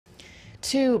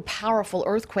Two powerful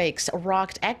earthquakes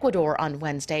rocked Ecuador on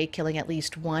Wednesday, killing at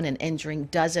least one and injuring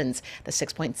dozens. The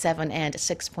 6.7 and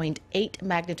 6.8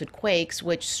 magnitude quakes,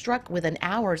 which struck within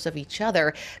hours of each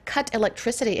other, cut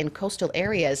electricity in coastal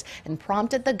areas and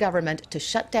prompted the government to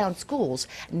shut down schools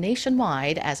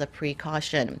nationwide as a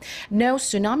precaution. No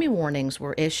tsunami warnings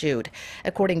were issued.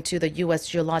 According to the U.S.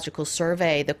 Geological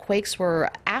Survey, the quakes were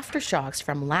aftershocks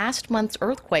from last month's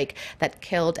earthquake that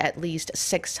killed at least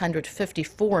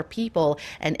 654 people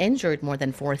and injured more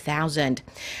than 4,000.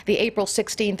 The April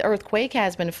 16th earthquake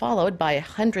has been followed by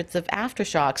hundreds of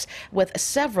aftershocks, with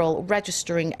several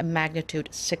registering magnitude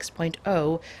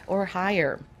 6.0 or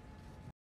higher.